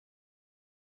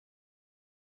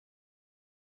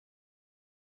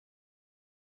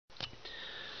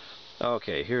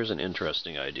Okay, here's an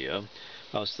interesting idea.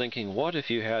 I was thinking, what if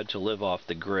you had to live off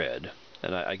the grid?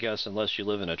 And I guess unless you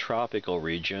live in a tropical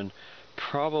region,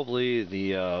 probably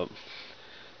the,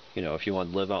 if you want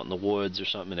to live out in the woods or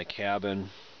something in a cabin,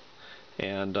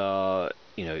 and,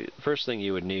 first thing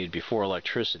you would need before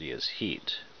electricity is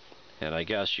heat. And I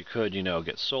guess you could,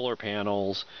 get solar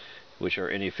panels, which are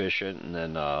inefficient, and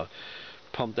then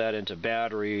pump that into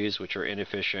batteries, which are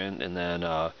inefficient, and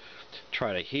then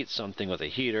try to heat something with a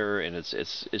heater, and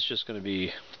it's just going to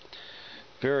be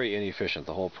very inefficient,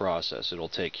 the whole process. It'll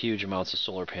take huge amounts of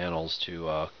solar panels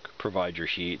to provide your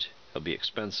heat. It'll be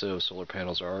expensive. Solar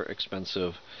panels are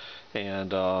expensive,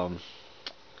 and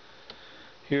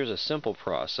here's a simple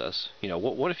process.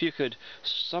 What if you could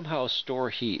somehow store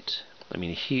heat? I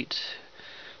mean, heat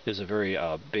is a very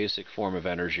basic form of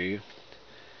energy,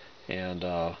 and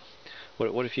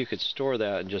what if you could store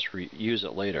that and just use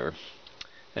it later?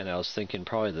 And I was thinking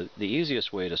probably the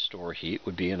easiest way to store heat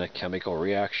would be in a chemical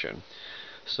reaction.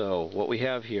 So what we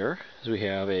have here is we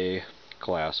have a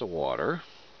glass of water,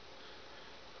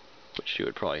 which you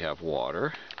would probably have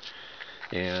water,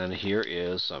 and here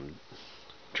is some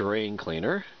drain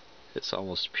cleaner. It's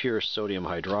almost pure sodium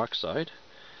hydroxide.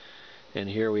 And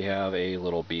here we have a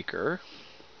little beaker,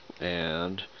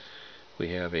 and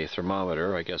we have a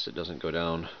thermometer. I guess it doesn't go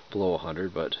down below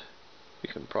 100, but we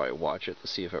can probably watch it to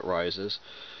see if it rises,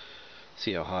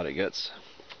 see how hot it gets.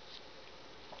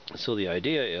 So the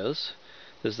idea is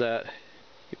that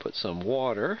you put some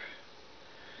water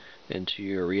into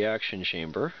your reaction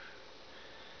chamber,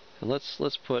 and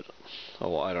let's put,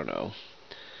 I don't know,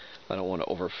 I don't want to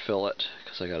overfill it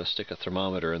because I got to stick a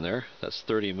thermometer in there. That's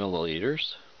 30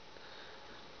 milliliters.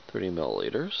 30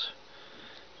 milliliters.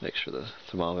 Make sure the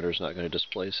thermometer is not going to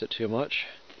displace it too much.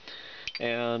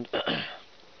 And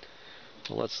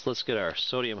let's get our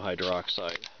sodium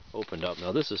hydroxide opened up.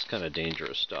 Now this is kind of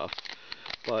dangerous stuff,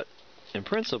 but in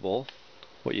principle,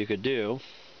 what you could do,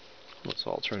 let's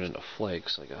all turn into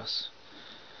flakes, I guess.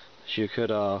 You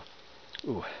could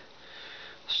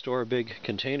store big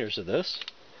containers of this,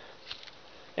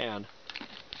 and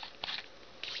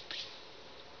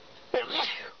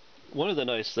one of the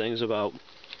nice things about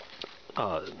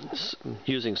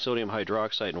using sodium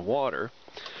hydroxide in water,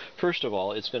 first of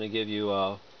all, it's going to give you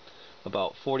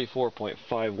about 44.51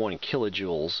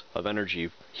 kilojoules of energy,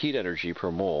 heat energy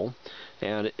per mole,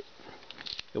 and it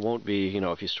won't be,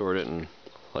 if you stored it in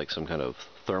like some kind of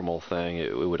thermal thing,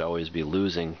 it would always be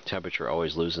losing temperature,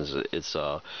 always loses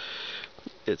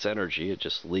its energy. It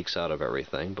just leaks out of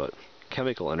everything. But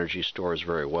chemical energy stores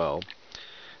very well.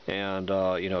 And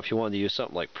if you wanted to use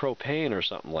something like propane or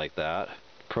something like that,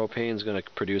 propane is going to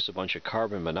produce a bunch of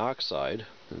carbon monoxide,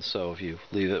 and so if you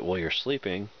leave it while you're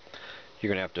sleeping, you're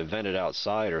going to have to vent it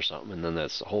outside or something, and then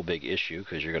that's a whole big issue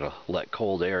because you're going to let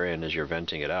cold air in as you're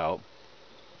venting it out.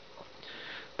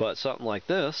 But something like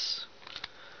this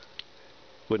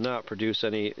would not produce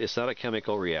any, it's not a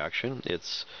chemical reaction,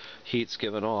 it's heat's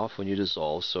given off when you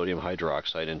dissolve sodium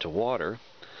hydroxide into water.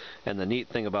 And the neat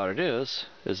thing about it is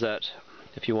that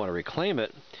if you want to reclaim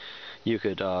it, you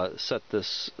could set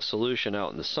this solution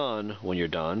out in the sun when you're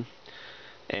done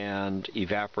and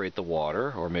evaporate the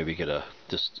water, or maybe get a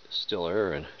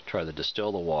distiller and try to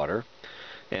distill the water.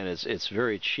 And it's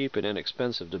very cheap and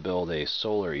inexpensive to build a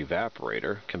solar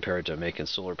evaporator compared to making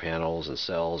solar panels and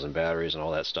cells and batteries and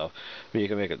all that stuff. I mean, you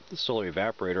can make a solar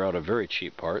evaporator out of very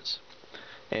cheap parts,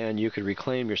 and you could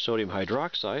reclaim your sodium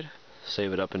hydroxide,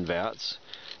 save it up in vats,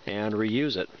 and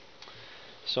reuse it.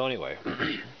 So anyway,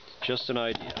 just an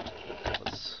idea.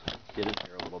 Let's get in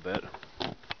here a little bit.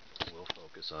 We'll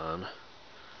focus on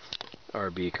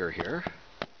our beaker here,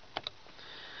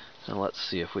 and let's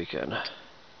see if we can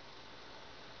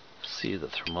see the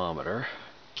thermometer.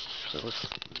 So let's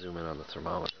zoom in on the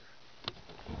thermometer.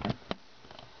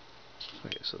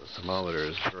 Okay, so the thermometer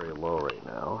is very low right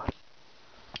now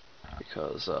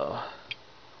because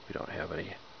we don't have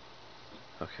any.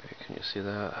 Okay, can you see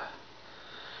that?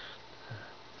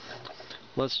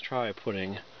 Let's try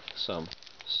putting some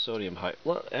sodium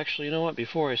well, actually, you know what?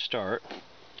 Before I start,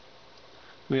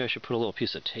 maybe I should put a little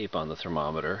piece of tape on the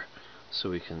thermometer so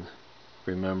we can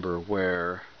remember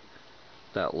where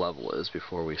that level is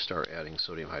before we start adding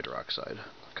sodium hydroxide.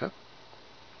 Okay?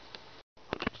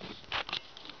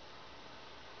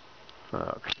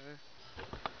 Okay.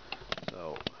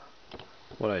 So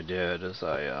what I did is you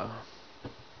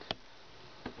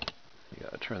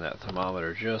gotta turn that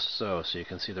thermometer just so you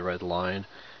can see the red line.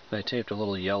 And I taped a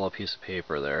little yellow piece of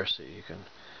paper there so you can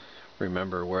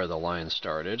remember where the line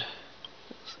started.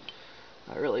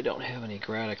 I really don't have any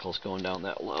graticles going down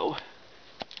that low.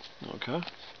 Okay.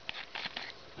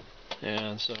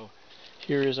 And so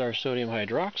Here is our sodium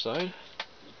hydroxide.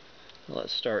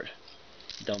 Let's start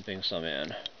dumping some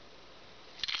in.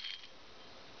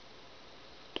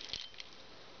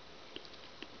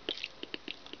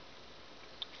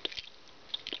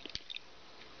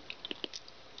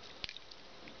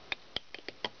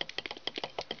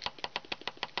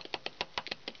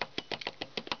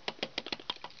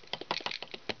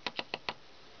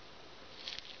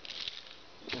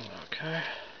 Okay.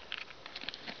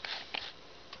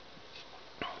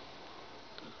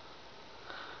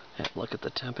 And look at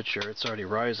the temperature, it's already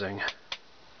rising.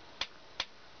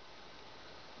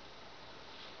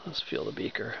 Let's feel the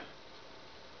beaker.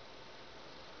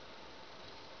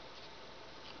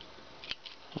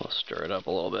 We'll stir it up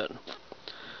a little bit.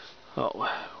 Oh,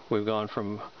 we've gone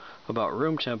from about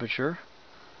room temperature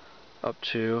up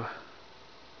to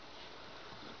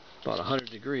about 100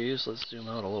 degrees. Let's zoom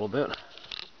out a little bit.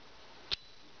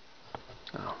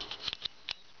 Oh.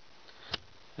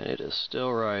 And it is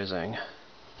still rising.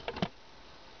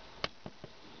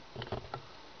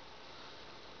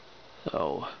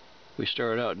 So we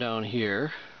started out down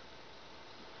here,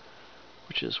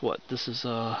 which is what? This is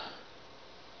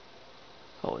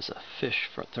it's a fish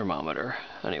thermometer.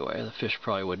 Anyway, the fish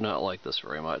probably would not like this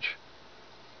very much.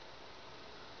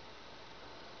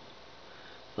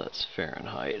 That's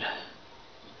Fahrenheit.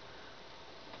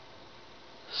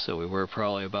 So we were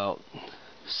probably about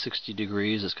 60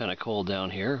 degrees. It's kind of cold down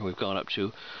here. We've gone up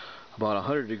to about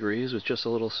 100 degrees with just a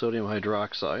little sodium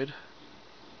hydroxide.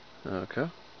 Okay.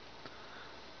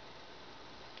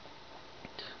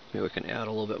 Maybe we can add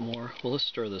a little bit more. Well, let's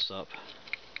stir this up.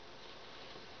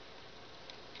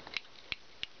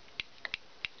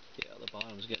 Yeah, the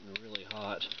bottom's getting really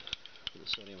hot. The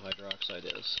sodium hydroxide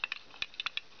is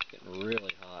getting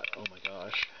really hot. Oh my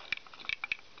gosh.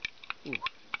 Ooh.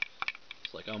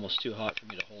 It's like almost too hot for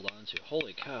me to hold on to.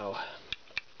 Holy cow.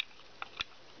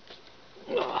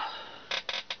 Ugh.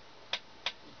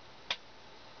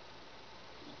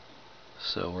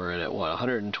 So we're at what,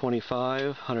 125,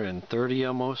 130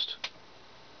 almost?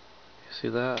 You see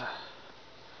that?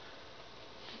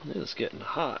 It is getting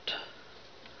hot.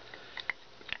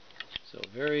 So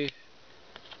very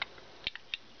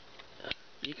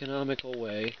economical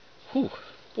way. Whew,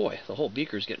 boy, the whole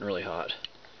beaker's getting really hot.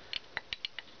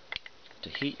 To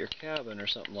heat your cabin or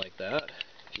something like that,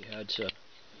 if you had to,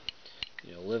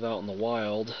 live out in the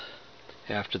wild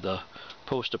after the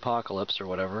post-apocalypse or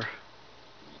whatever.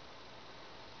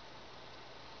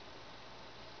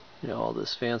 All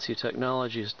this fancy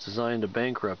technology is designed to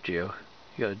bankrupt you.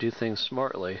 You gotta do things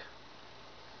smartly.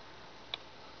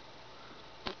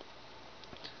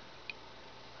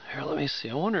 Here, let me see.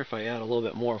 I wonder if I add a little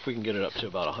bit more, if we can get it up to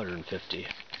about 150.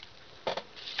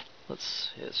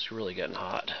 It's really getting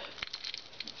hot.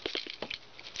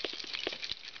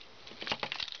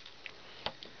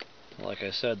 Like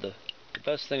I said, the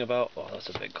best thing about... Oh, that's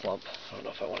a big clump. I don't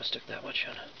know if I want to stick that much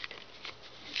in.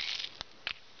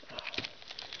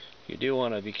 You do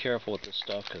want to be careful with this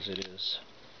stuff because it is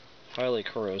highly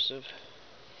corrosive.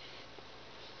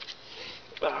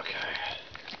 Okay.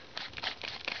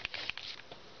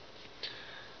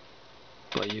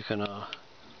 But you can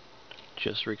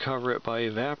just recover it by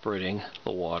evaporating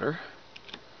the water.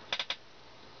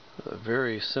 A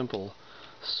very simple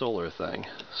solar thing,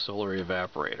 solar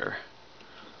evaporator.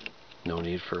 No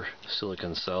need for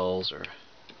silicon cells or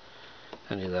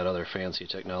any of that other fancy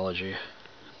technology.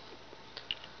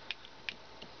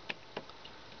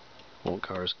 Won't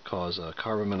cause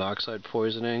carbon monoxide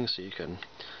poisoning, so you can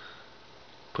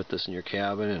put this in your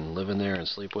cabin and live in there and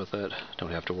sleep with it. Don't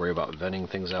have to worry about venting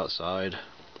things outside.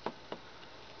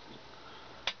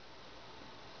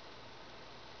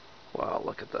 Wow,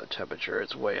 look at the temperature.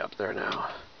 It's way up there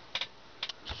now.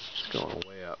 It's going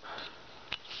way up.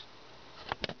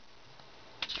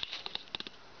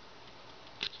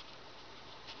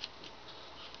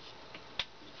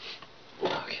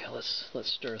 Okay, let's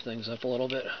stir things up a little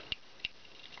bit.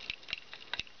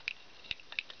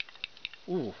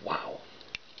 Ooh, wow.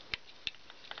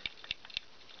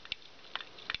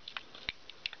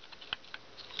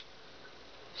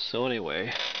 So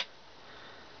anyway,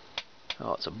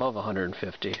 it's above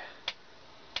 150,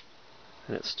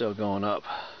 and it's still going up.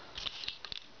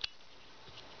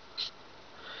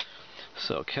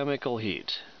 So chemical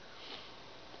heat.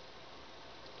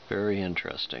 Very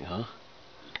interesting, huh?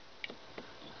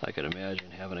 I could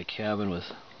imagine having a cabin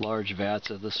with large vats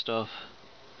of this stuff.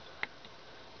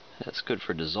 It's good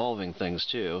for dissolving things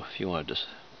too, if you want to just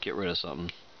get rid of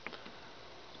something.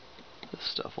 This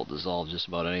stuff will dissolve just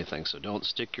about anything, so don't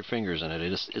stick your fingers in it.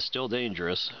 It's still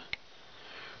dangerous.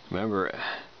 Remember,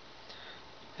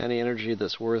 any energy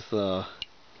that's worth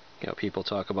You know, people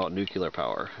talk about nuclear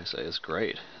power. I say it's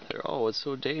great. They're, oh, it's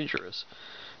so dangerous.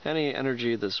 Any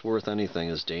energy that's worth anything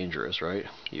is dangerous, right?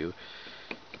 You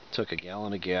took a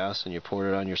gallon of gas and you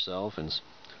poured it on yourself and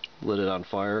lit it on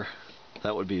fire.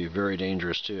 That would be very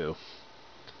dangerous too.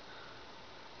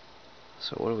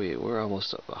 So what are we? We're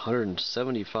almost up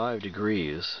 175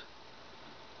 degrees.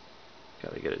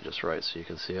 Gotta get it just right so you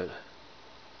can see it.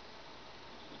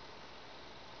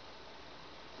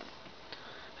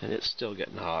 And it's still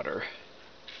getting hotter.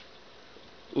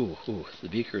 Ooh, the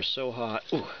beaker is so hot.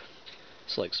 Ooh,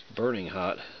 it's like burning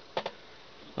hot. I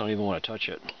don't even want to touch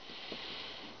it.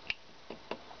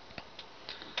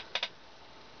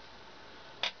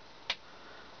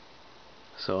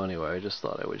 So anyway, I just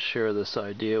thought I would share this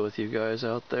idea with you guys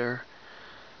out there.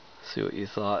 See what you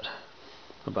thought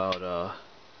about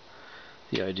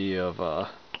the idea of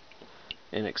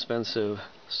inexpensive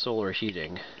solar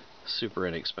heating. Super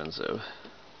inexpensive.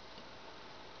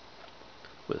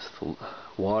 With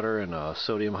water and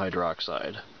sodium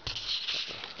hydroxide.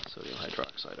 Sodium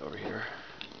hydroxide over here.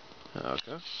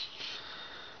 Okay.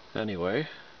 Anyway,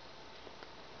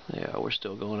 yeah, we're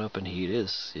still going up in heat. It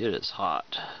is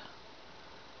hot.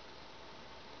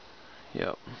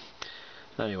 Yep.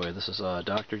 Anyway, this is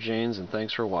Dr. Janes, and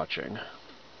thanks for watching.